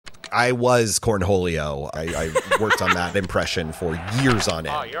I was Cornholio. I worked on that impression for years on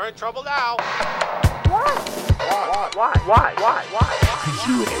end. Oh, you're in trouble now. Why? Because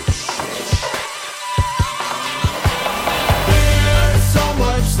you're obsessed. There's so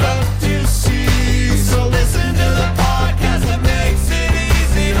much stuff to see, so listen to the podcast that makes it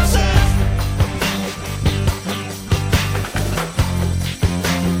easy to say.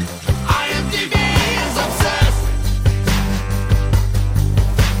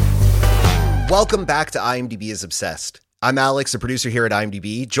 Welcome back to IMDb is Obsessed. I'm Alex, a producer here at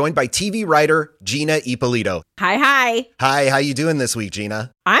IMDb, joined by TV writer Gina Ippolito. Hi. Hi, how you doing this week,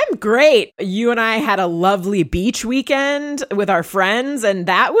 Gina? I'm great. You and I had a lovely beach weekend with our friends, and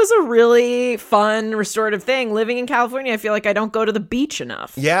that was a really fun, restorative thing. Living in California, I feel like I don't go to the beach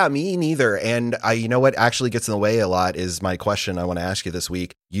enough. Yeah, me neither. And you know what actually gets in the way a lot is my question I want to ask you this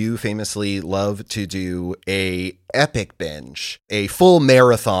week. You famously love to do a epic binge, a full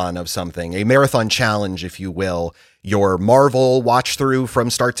marathon of something, a marathon challenge, if you will. Your Marvel watch through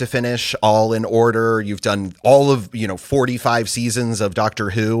from start to finish, all in order. You've done all of, 45 seasons of Doctor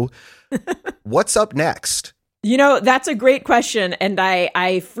Who. What's up next? That's a great question. And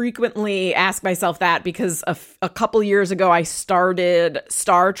I frequently ask myself that because a couple years ago, I started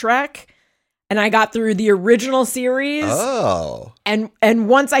Star Trek and I got through the original series. Oh. And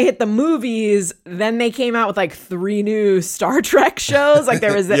once I hit the movies, then they came out with like 3 new Star Trek shows. Like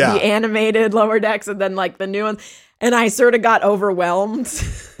there was the animated Lower Decks and then like the new one. And I sort of got overwhelmed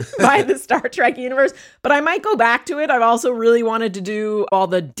by the Star Trek universe, but I might go back to it. I've also really wanted to do all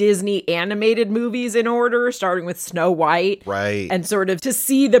the Disney animated movies in order, starting with Snow White. Right. And sort of to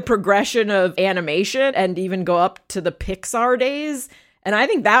see the progression of animation and even go up to the Pixar days. And I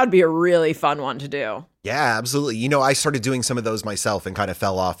think that would be a really fun one to do. Yeah, absolutely. I started doing some of those myself and kind of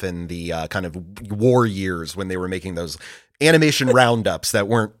fell off in the kind of war years when they were making those animation roundups that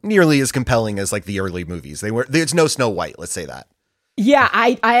weren't nearly as compelling as like the early movies. There's no Snow White, let's say that. Yeah,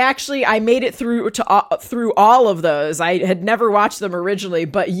 I made it through all of those. I had never watched them originally,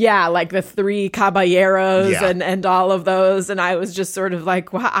 but yeah, like the 3 Caballeros and all of those, and I was just sort of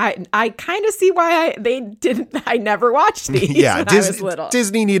like, well, I kind of see why I never watched these when I was little.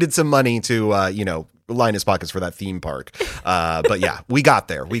 Disney needed some money to line his pockets for that theme park. But yeah, we got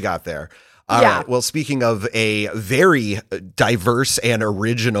there. All right. Well, speaking of a very diverse and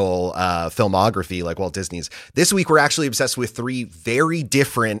original filmography like Walt Disney's, this week we're actually obsessed with 3 very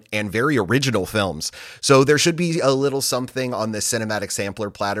different and very original films. So there should be a little something on this cinematic sampler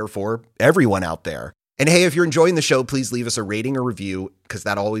platter for everyone out there. And hey, if you're enjoying the show, please leave us a rating or review because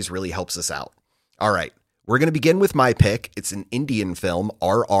that always really helps us out. All right. We're going to begin with my pick. It's an Indian film,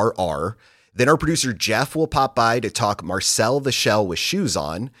 RRR. Then our producer Jeff will pop by to talk Marcel the Shell with Shoes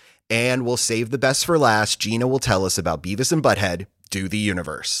On. And we'll save the best for last. Gina will tell us about Beavis and Butthead, Do the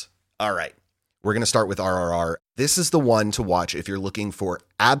Universe. All right, we're going to start with RRR. This is the one to watch if you're looking for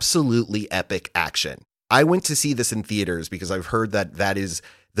absolutely epic action. I went to see this in theaters because I've heard that is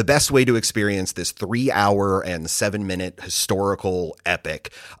the best way to experience this 3-hour and 7-minute historical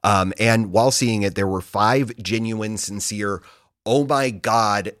epic. And while seeing it, there were 5 genuine, sincere, oh my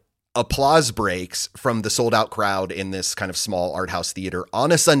God, applause breaks from the sold out crowd in this kind of small art house theater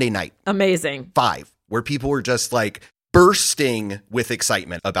on a Sunday night. Amazing. 5, where people were just like bursting with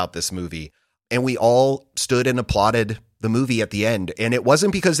excitement about this movie. And we all stood and applauded the movie at the end. And it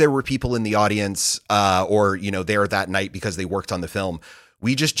wasn't because there were people in the audience or, there that night because they worked on the film.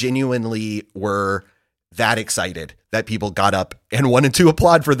 We just genuinely were that excited that people got up and wanted to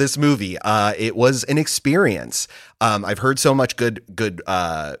applaud for this movie. It was an experience. I've heard so much good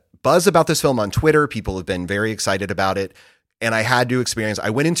buzz about this film on Twitter. People have been very excited about it. And I had to experience, I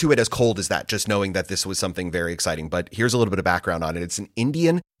went into it as cold as that, just knowing that this was something very exciting. But here's a little bit of background on it. It's an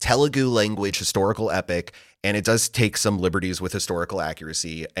Indian Telugu language historical epic, and it does take some liberties with historical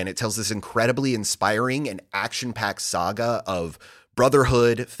accuracy. And it tells this incredibly inspiring and action-packed saga of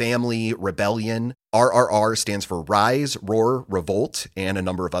brotherhood, family, rebellion. RRR stands for Rise, Roar, Revolt, and a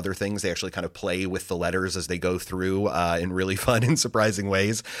number of other things. They actually kind of play with the letters as they go through in really fun and surprising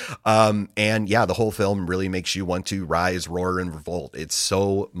ways. And yeah, the whole film really makes you want to rise, roar, and revolt. It's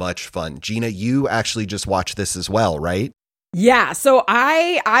so much fun. Gina, you actually just watched this as well, right? Yeah, so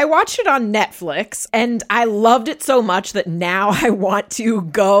I watched it on Netflix and I loved it so much that now I want to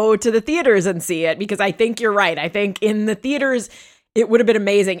go to the theaters and see it because I think you're right. I think in the theaters, it would have been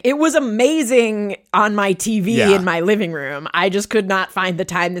amazing. It was amazing on my TV in my living room. I just could not find the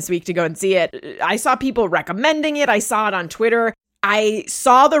time this week to go and see it. I saw people recommending it. I saw it on Twitter. I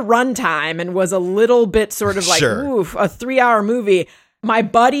saw the runtime and was a little bit sort of like, oof, a 3-hour movie. My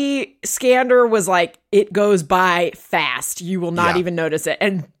buddy Skander was like, it goes by fast. You will not even notice it.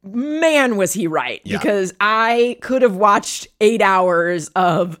 And man, was he right. Yeah. Because I could have watched 8 hours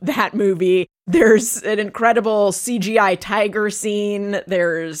of that movie. There's an incredible CGI tiger scene.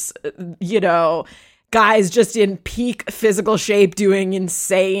 There's, guys just in peak physical shape doing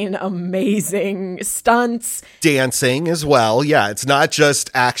insane, amazing stunts. Dancing as well. Yeah, it's not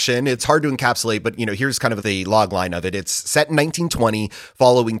just action. It's hard to encapsulate, but, here's kind of the log line of it. It's set in 1920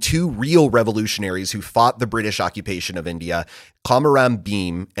 following two real revolutionaries who fought the British occupation of India, Kamaram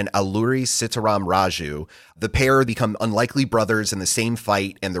Bhim and Alluri Sitaram Raju. The pair become unlikely brothers in the same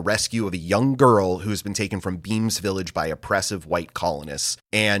fight and the rescue of a young girl who has been taken from Bhim's village by oppressive white colonists.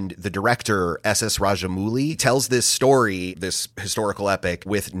 And the director, S.S. Rajamouli, tells this story, this historical epic,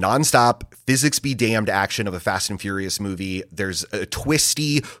 with nonstop physics be damned action of a Fast and Furious movie. There's a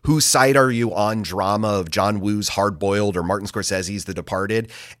twisty whose side are you on drama of John Woo's Hard Boiled or Martin Scorsese's The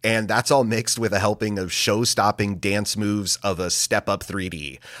Departed. And that's all mixed with a helping of show-stopping dance moves of a Step Up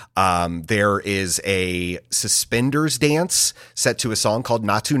 3D. There is a suspenders dance set to a song called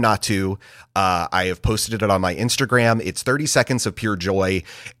Natu Natu. I have posted it on my Instagram. It's 30 seconds of pure joy,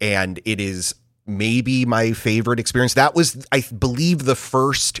 and it is maybe my favorite experience. That was, I believe, the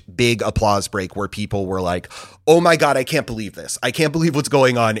first big applause break where people were like, oh my God, I can't believe this. I can't believe what's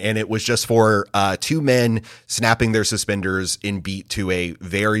going on. And it was just for two men snapping their suspenders in beat to a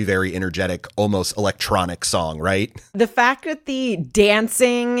very, very energetic, almost electronic song, right? The fact that the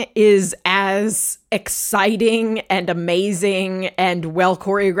dancing is as exciting and amazing and well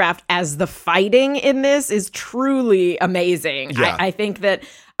choreographed as the fighting in this is truly amazing. Yeah. I think that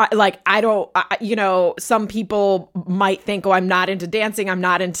some people might think, oh, I'm not into dancing, I'm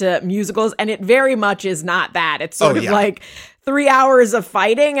not into musicals, and it very much is not that. It's sort of like 3 hours of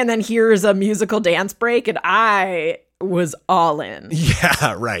fighting, and then here's a musical dance break, and I was all in.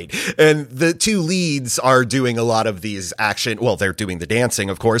 Yeah, right. And the two leads are doing a lot of these action. Well, they're doing the dancing,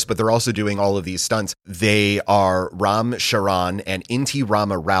 of course, but they're also doing all of these stunts. They are Ram Charan and Inti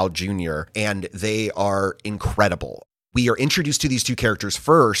Rama Rao Jr., and they are incredible. We are introduced to these two characters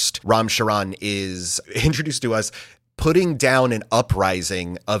first. Ram Charan is introduced to us putting down an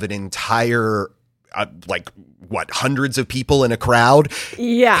uprising of an entire, hundreds of people in a crowd?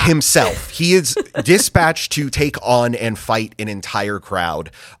 Yeah. Himself. He is dispatched to take on and fight an entire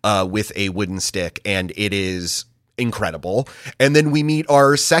crowd with a wooden stick, and it is incredible. And then we meet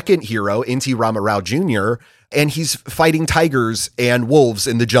our second hero, Inti Rama Rao Jr., and he's fighting tigers and wolves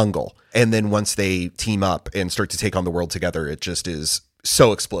in the jungle. And then once they team up and start to take on the world together, it just is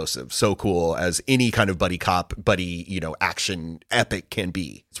so explosive, so cool as any kind of buddy cop, action epic can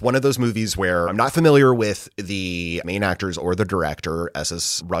be. It's one of those movies where I'm not familiar with the main actors or the director,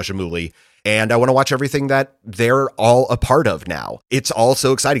 S.S. Rajamouli, and I want to watch everything that they're all a part of now. It's all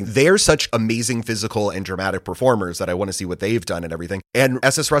so exciting. They're such amazing physical and dramatic performers that I want to see what they've done and everything. And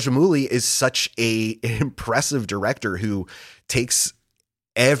S.S. Rajamouli is such an impressive director who takes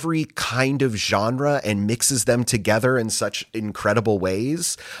every kind of genre and mixes them together in such incredible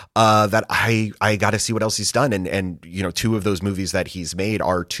ways that I got to see what else he's done. And two of those movies that he's made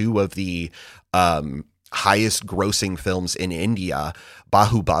are two of the highest grossing films in India,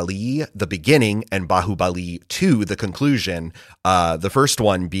 Bahubali, The Beginning, and Bahubali 2, The Conclusion. The first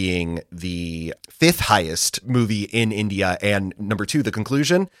one being the fifth highest movie in India, and number 2, The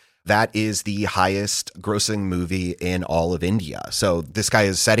Conclusion. That is the highest grossing movie in all of India. So this guy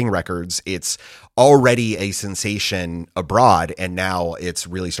is setting records. It's already a sensation abroad, and now it's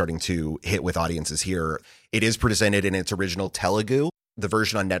really starting to hit with audiences here. It is presented in its original Telugu. The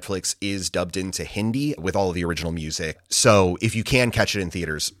version on Netflix is dubbed into Hindi with all of the original music. So if you can catch it in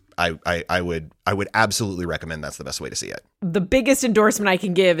theaters, I would absolutely recommend that's the best way to see it. The biggest endorsement I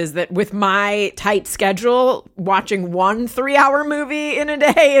can give is that with my tight schedule, watching 1 3-hour movie in a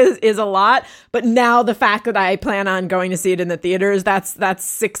day is a lot. But now the fact that I plan on going to see it in the theaters, that's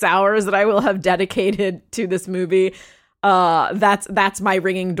 6 hours that I will have dedicated to this movie. That's my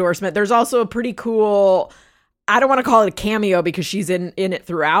ringing endorsement. There's also a pretty cool, I don't want to call it a cameo because she's in it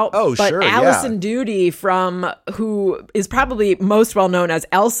throughout. Oh, but sure, Alison Doody, who is probably most well known as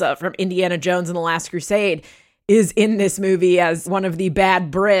Elsa from Indiana Jones and the Last Crusade, is in this movie as one of the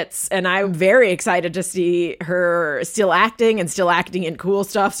bad Brits. And I'm very excited to see her still acting in cool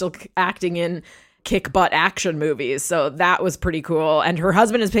stuff, still acting in kick butt action movies. So that was pretty cool. And her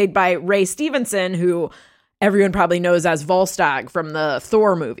husband is played by Ray Stevenson, who everyone probably knows as Volstagg from the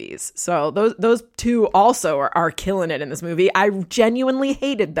Thor movies. So those two also are killing it in this movie. I genuinely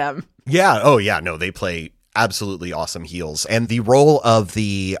hated them. Yeah. Oh, yeah. No, they play absolutely awesome heels. And the role of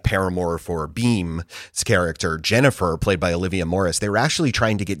the paramour for Beam's character, Jennifer, played by Olivia Morris, they were actually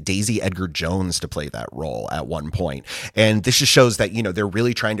trying to get Daisy Edgar Jones to play that role at one point. And this just shows that, they're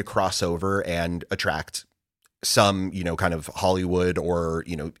really trying to cross over and attract some, kind of Hollywood or,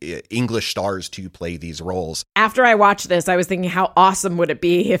 English stars to play these roles. After I watched this, I was thinking, how awesome would it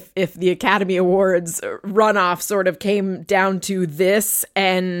be if the Academy Awards runoff sort of came down to this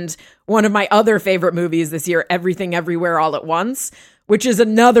and one of my other favorite movies this year, Everything Everywhere All at Once, which is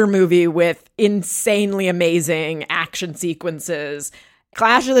another movie with insanely amazing action sequences.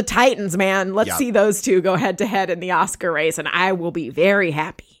 Clash of the Titans, man. Let's see those two go head to head in the Oscar race, and I will be very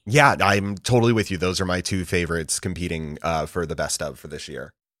happy. Yeah, I'm totally with you. Those are my two favorites competing for the best of for this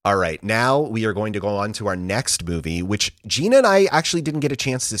year. All right, now we are going to go on to our next movie, which Gina and I actually didn't get a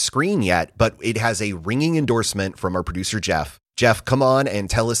chance to screen yet, but it has a ringing endorsement from our producer, Jeff. Jeff, come on and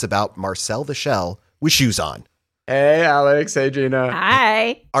tell us about Marcel the Shell with Shoes On. Hey, Alex. Hey, Gina.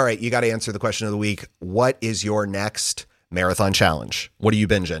 Hi. All right, you got to answer the question of the week. What is your next marathon challenge? What are you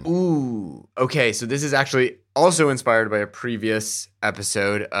binging? Ooh, okay. So this is actually also inspired by a previous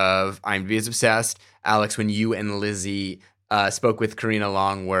episode of IMDb is Obsessed. Alex, when you and Lizzie spoke with Karina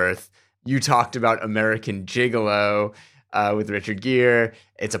Longworth, you talked about American Gigolo with Richard Gere.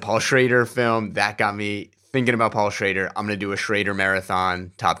 It's a Paul Schrader film. That got me thinking about Paul Schrader. I'm going to do a Schrader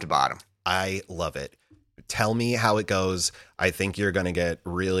marathon top to bottom. I love it. Tell me how it goes. I think you're going to get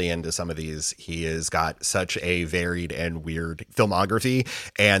really into some of these. He has got such a varied and weird filmography.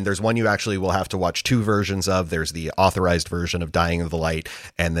 And there's one you actually will have to watch two versions of. There's the authorized version of Dying of the Light,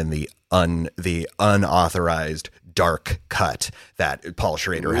 and then the unauthorized dark cut that Paul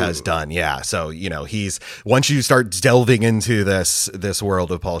Schrader has done. Yeah. So, he's, once you start delving into this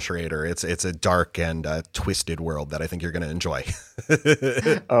world of Paul Schrader, it's a dark and twisted world that I think you're going to enjoy.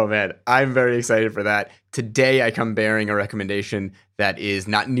 Oh man, I'm very excited for that. Today I come bearing a recommendation that is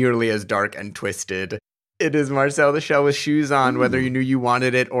not nearly as dark and twisted. It is Marcel the Shell with Shoes On, whether you knew you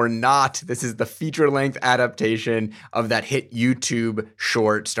wanted it or not. This is the feature-length adaptation of that hit YouTube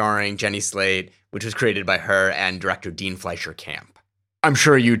short starring Jenny Slate, which was created by her and director Dean Fleischer Camp. I'm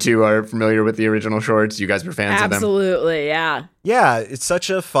sure you two are familiar with the original shorts. You guys were fans of them. Absolutely, yeah. Yeah, it's such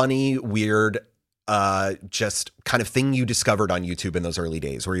a funny, weird, just kind of thing you discovered on YouTube in those early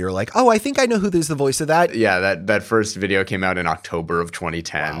days where you're like, oh, I think I know who is the voice of that. Yeah, that first video came out in October of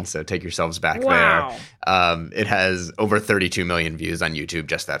 2010, wow. So take yourselves back there. It has over 32 million views on YouTube,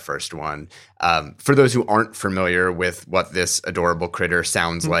 just that first one. For those who aren't familiar with what this adorable critter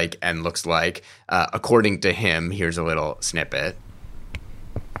sounds like and looks like, according to him, here's a little snippet.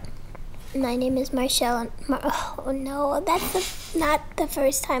 My name is Marcel. Oh no, that's not the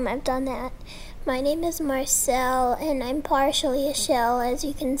first time I've done that. My name is Marcel, and I'm partially a shell, as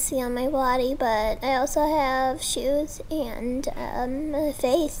you can see on my body, but I also have shoes and a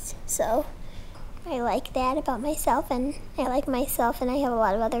face, so I like that about myself, and I like myself, and I have a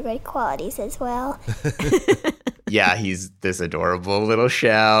lot of other great qualities as well. Yeah, he's this adorable little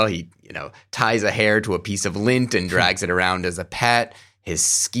shell. He, ties a hair to a piece of lint and drags it around as a pet. His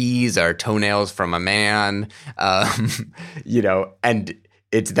skis are toenails from a man, and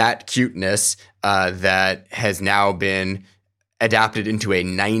it's that cuteness that has now been adapted into a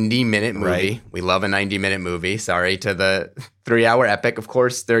 90-minute movie. Right. We love a 90-minute movie. Sorry to the 3-hour epic. Of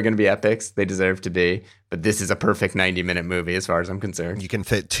course, there are going to be epics. They deserve to be. But this is a perfect 90-minute movie as far as I'm concerned. You can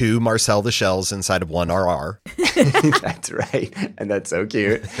fit 2 Marcel the Shells inside of 1 RR. That's right. And that's so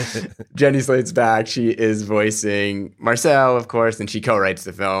cute. Jenny Slate's back. She is voicing Marcel, of course, and she co-writes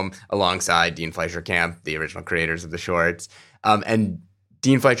the film alongside Dean Fleischer Camp, the original creators of the shorts. And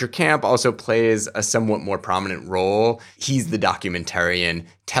Dean Fleischer Camp also plays a somewhat more prominent role. He's the documentarian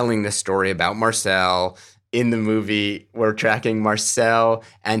telling the story about Marcel. In the movie, we're tracking Marcel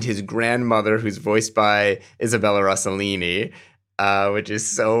and his grandmother, who's voiced by Isabella Rossellini, which is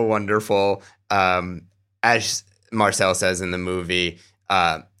so wonderful. As Marcel says in the movie,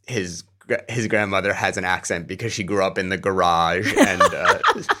 his grandmother has an accent because she grew up in the garage and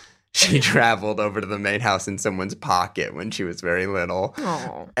she traveled over to the main house in someone's pocket when she was very little.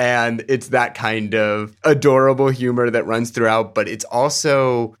 Aww. And it's that kind of adorable humor that runs throughout, but it's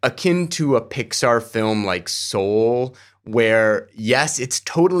also akin to a Pixar film like Soul, where, yes, it's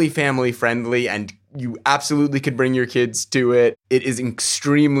totally family friendly and you absolutely could bring your kids to it. It is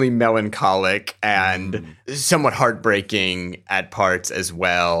extremely melancholic and somewhat heartbreaking at parts as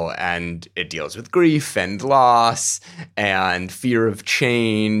well. And it deals with grief and loss and fear of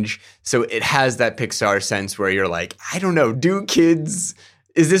change. So it has that Pixar sense where you're like, I don't know, do kids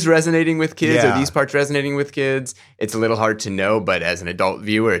is this resonating with kids? Yeah. Are these parts resonating with kids? It's a little hard to know, but as an adult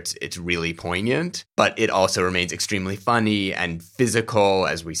viewer, it's really poignant. But it also remains extremely funny and physical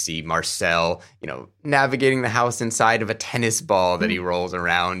as we see Marcel, navigating the house inside of a tennis ball that he rolls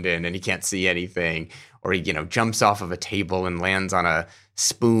around in and he can't see anything. Or he, jumps off of a table and lands on a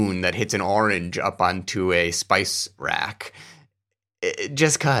spoon that hits an orange up onto a spice rack.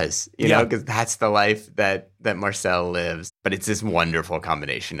 Just because, because that's the life that Marcel lives. But it's this wonderful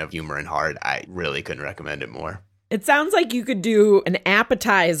combination of humor and heart. I really couldn't recommend it more. It sounds like you could do an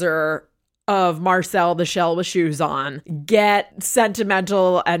appetizer of Marcel the Shell with Shoes On, get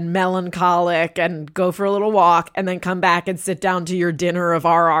sentimental and melancholic and go for a little walk, and then come back and sit down to your dinner of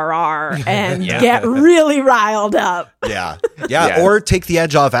RRR and get really riled up. Yeah. Or take the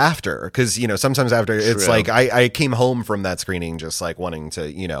edge off after, because, sometimes after it's True. like I came home from that screening just like wanting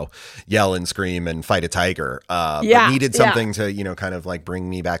to, yell and scream and fight a tiger. But needed something to, kind of like bring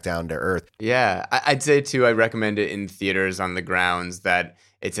me back down to earth. Yeah, I'd say, too, I recommend it in theaters on the grounds that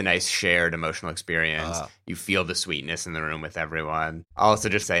it's a nice shared emotional experience. You feel the sweetness in the room with everyone. I'll also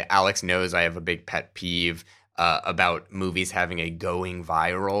just say, Alex knows I have a big pet peeve about movies having a going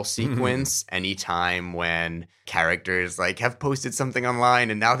viral sequence anytime when characters have posted something online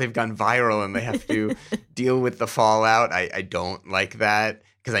and now they've gone viral and they have to deal with the fallout. I don't like that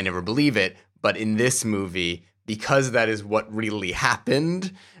because I never believe it. But in this movie, because that is what really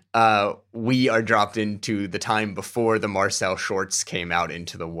happened, we are dropped into the time before the Marcel shorts came out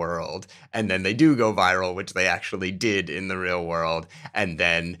into the world. And then they do go viral, which they actually did in the real world. And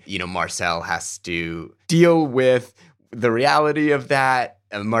then, Marcel has to deal with the reality of that.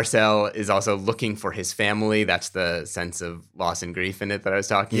 Marcel is also looking for his family. That's the sense of loss and grief in it that I was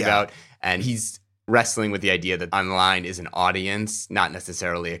talking about. And he's wrestling with the idea that online is an audience, not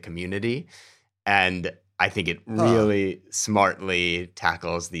necessarily a community. And I think it really smartly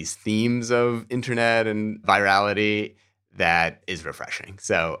tackles these themes of internet and virality that is refreshing.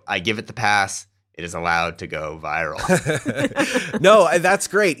 So I give it the pass. It is allowed to go viral. No, that's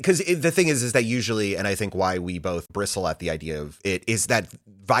great. Because the thing is that usually, and I think why we both bristle at the idea of it, is that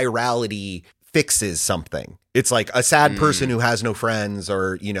virality fixes something. It's like a sad person who has no friends,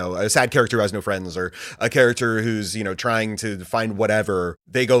 or, a sad character who has no friends, or a character who's, trying to find whatever.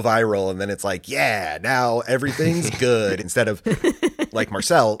 They go viral and then it's like, yeah, now everything's good. Instead of like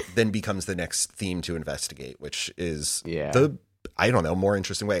Marcel, then becomes the next theme to investigate, which is the, more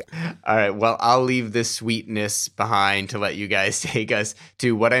interesting way. All right. Well, I'll leave this sweetness behind to let you guys take us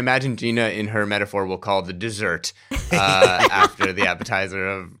to what I imagine Gina in her metaphor will call the dessert after the appetizer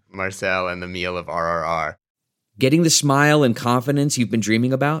of Marcel and the meal of RRR. Getting the smile and confidence you've been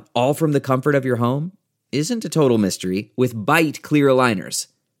dreaming about, all from the comfort of your home, isn't a total mystery with Bite clear aligners.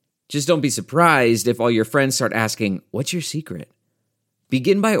 Just don't be surprised if all your friends start asking, what's your secret?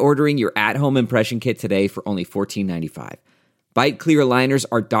 Begin by ordering your at-home impression kit today for only $14.95. Bite clear aligners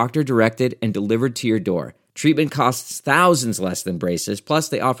are doctor-directed and delivered to your door. Treatment costs thousands less than braces, plus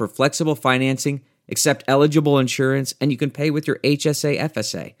they offer flexible financing, accept eligible insurance, and you can pay with your HSA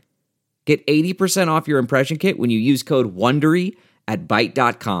FSA. Get 80% off your impression kit when you use code WONDERY at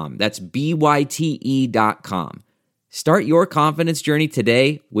Byte.com. That's BYTE.com. Start your confidence journey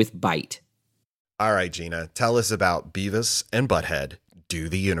today with Byte. All right, Gina, tell us about Beavis and Butthead Do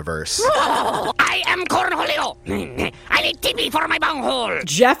the Universe. I am Cornholio. I need TV for my bunghole.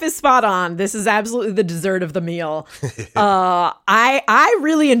 Jeff is spot on. This is absolutely the dessert of the meal. I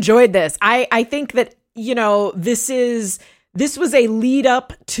really enjoyed this. I think that, this was a lead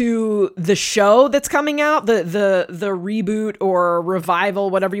up to the show that's coming out, the reboot or revival,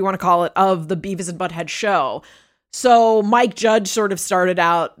 whatever you want to call it, of the Beavis and Butthead show. So Mike Judge sort of started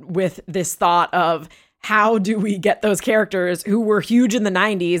out with this thought of, how do we get those characters who were huge in the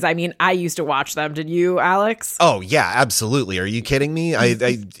 90s? I mean, I used to watch them. Did you, Alex? Oh, yeah, absolutely. Are you kidding me? I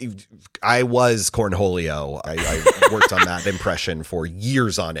was Cornholio. I worked on that impression for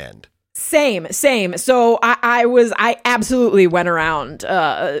years on end. Same. So I absolutely went around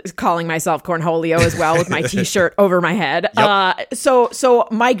calling myself Cornholio as well with my t-shirt over my head. Yep. So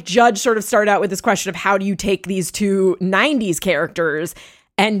Mike Judge sort of started out with this question of, how do you take these two 90s characters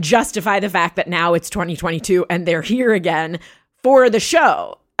and justify the fact that now it's 2022 and they're here again for the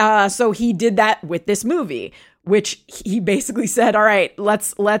show? So he did that with this movie, which he basically said, all right,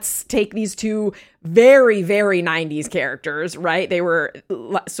 let's take these two very, very 90s characters, right? They were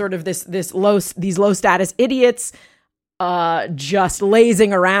sort of these low status idiots just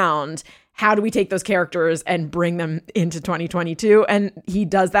lazing around. How do we take those characters and bring them into 2022? And he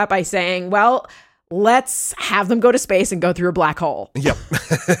does that by saying, well, let's have them go to space and go through a black hole. Yep.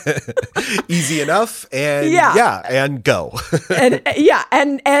 Easy enough. And and go.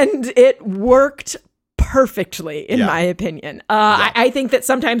 and it worked perfectly, in my opinion. I think that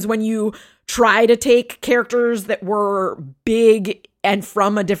sometimes when you try to take characters that were big and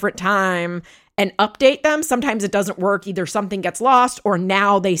from a different time and update them, sometimes it doesn't work. Either something gets lost or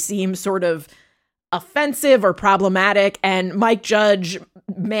now they seem sort of offensive or problematic. And Mike Judge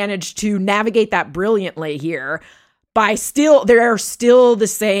managed to navigate that brilliantly here by there are still the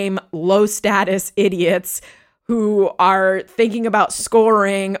same low status idiots who are thinking about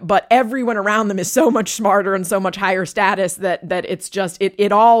scoring, but everyone around them is so much smarter and so much higher status that it's just,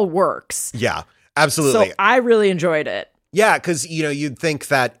 it all works. Yeah, absolutely. So I really enjoyed it. Yeah, because, you'd think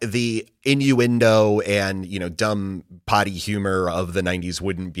that the innuendo and, dumb potty humor of the 90s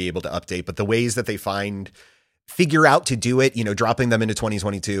wouldn't be able to update, but the ways that they figure out to do it, dropping them into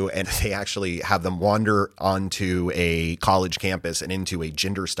 2022, and they actually have them wander onto a college campus and into a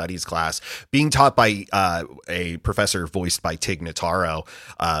gender studies class being taught by a professor voiced by Tig Notaro,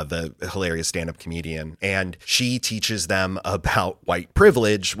 the hilarious stand-up comedian. And she teaches them about white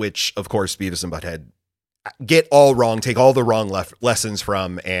privilege, which, of course, Beavis and Butthead get all wrong, take all the wrong lessons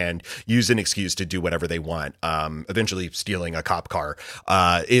from, and use an excuse to do whatever they want, eventually stealing a cop car.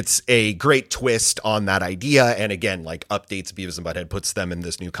 It's a great twist on that idea, and again, updates Beavis and Butthead, puts them in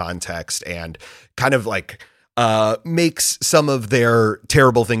this new context, and kind of makes some of their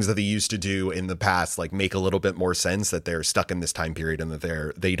terrible things that they used to do in the past make a little bit more sense, that they're stuck in this time period and that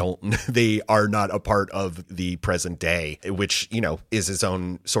they are not a part of the present day, which is its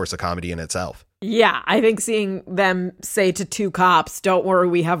own source of comedy in itself. Yeah, I think seeing them say to two cops, "Don't worry,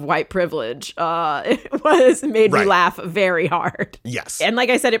 we have white privilege," it made me laugh very hard. Yes. And like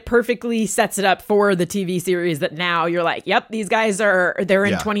I said, it perfectly sets it up for the TV series that now you're like, yep, these guys they're in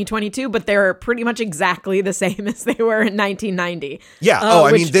 2022, but they're pretty much exactly the same as they were in 1990.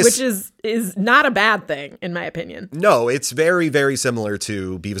 Yeah. Which is not a bad thing, in my opinion. No, it's very, very similar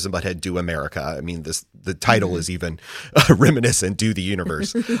to Beavis and Butthead Do America. I mean, the title is even reminiscent, Do the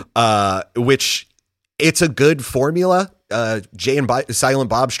Universe, which it's a good formula. Jay and Silent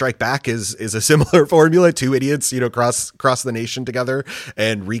Bob Strike Back is a similar formula. Two idiots, cross the nation together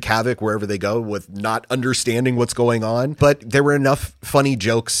and wreak havoc wherever they go with not understanding what's going on. But there were enough funny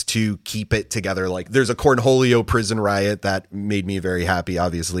jokes to keep it together. There's a Cornholio prison riot that made me very happy,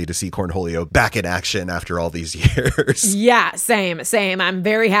 obviously, to see Cornholio back in action after all these years. Yeah, same. I'm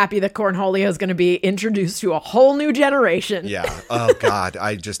very happy that Cornholio is going to be introduced to a whole new generation. Yeah. Oh God.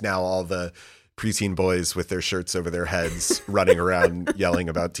 All the preteen boys with their shirts over their heads running around yelling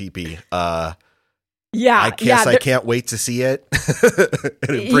about TP. I can't wait to see it.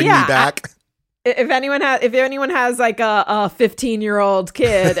 It'll bring me back. If anyone has a 15-year-old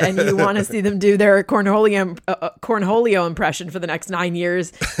kid and you want to see them do their Cornholio impression for the next 9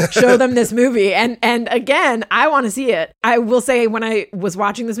 years, show them this movie. And again, I want to see it. I will say, when I was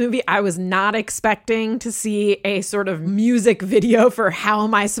watching this movie, I was not expecting to see a sort of music video for How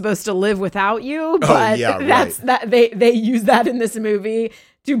Am I Supposed to Live Without You? But they use that in this movie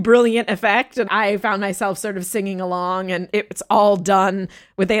to brilliant effect, and I found myself sort of singing along, and it's all done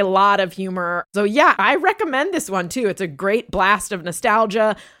with a lot of humor. So yeah, I recommend this one too. It's a great blast of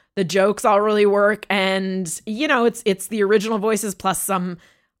nostalgia. The jokes all really work, and it's the original voices plus some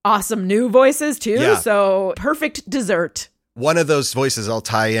awesome new voices too. Yeah. So perfect dessert. One of those voices I'll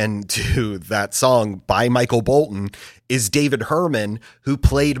tie into that song by Michael Bolton is David Herman, who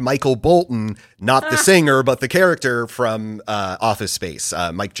played Michael Bolton, not the singer, but the character from Office Space.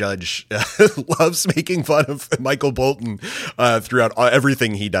 Mike Judge loves making fun of Michael Bolton throughout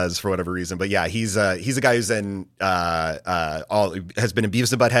everything he does for whatever reason. But yeah, he's a guy who's in has been in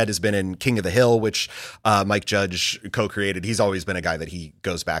Beavis and Butthead, has been in King of the Hill, which Mike Judge co-created. He's always been a guy that he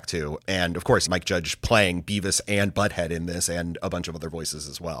goes back to. And of course, Mike Judge playing Beavis and Butthead in this, and a bunch of other voices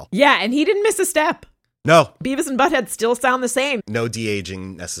as well. Yeah, and he didn't miss a step. No. Beavis and Butthead still sound the same. No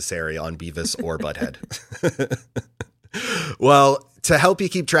de-aging necessary on Beavis or Butthead. Well, to help you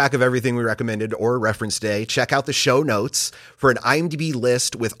keep track of everything we recommended or referenced today, check out the show notes for an IMDb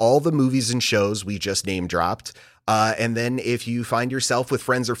list with all the movies and shows we just name dropped. And then if you find yourself with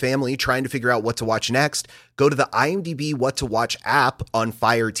friends or family trying to figure out what to watch next, go to the IMDb What to Watch app on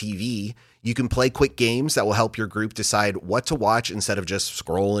Fire TV. You can play quick games that will help your group decide what to watch instead of just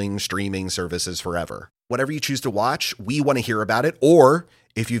scrolling streaming services forever. Whatever you choose to watch, we want to hear about it. Or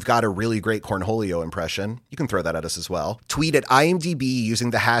if you've got a really great Cornholio impression, you can throw that at us as well. Tweet at IMDb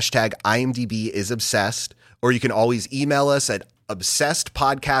using the hashtag IMDbIsObsessed, or you can always email us at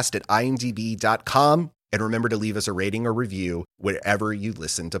obsessedpodcast@imdb.com. And remember to leave us a rating or review wherever you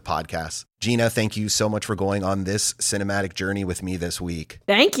listen to podcasts. Gina, thank you so much for going on this cinematic journey with me this week.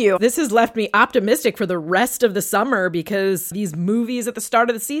 Thank you. This has left me optimistic for the rest of the summer because these movies at the start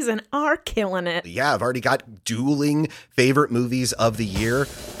of the season are killing it. Yeah, I've already got dueling favorite movies of the year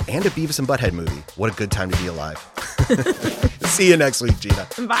and a Beavis and Butthead movie. What a good time to be alive. See you next week, Gina.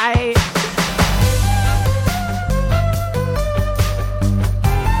 Bye.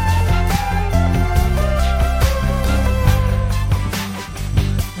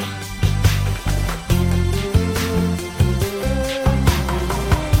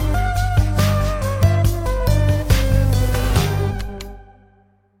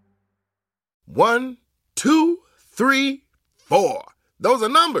 One, two, three, four. Those are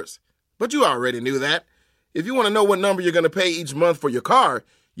numbers. But you already knew that. If you want to know what number you're going to pay each month for your car,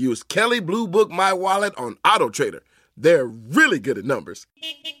 use Kelly Blue Book My Wallet on Auto Trader. They're really good at numbers.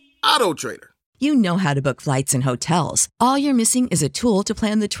 Auto Trader. You know how to book flights and hotels. All you're missing is a tool to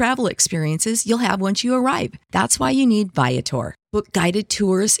plan the travel experiences you'll have once you arrive. That's why you need Viator. Book guided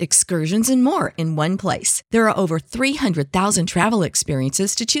tours, excursions, and more in one place. There are over 300,000 travel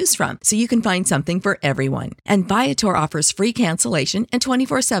experiences to choose from, so you can find something for everyone. And Viator offers free cancellation and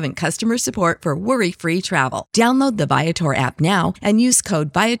 24/7 customer support for worry-free travel. Download the Viator app now and use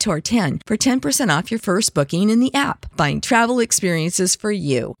code Viator10 for 10% off your first booking in the app. Find travel experiences for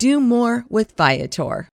you. Do more with Viator.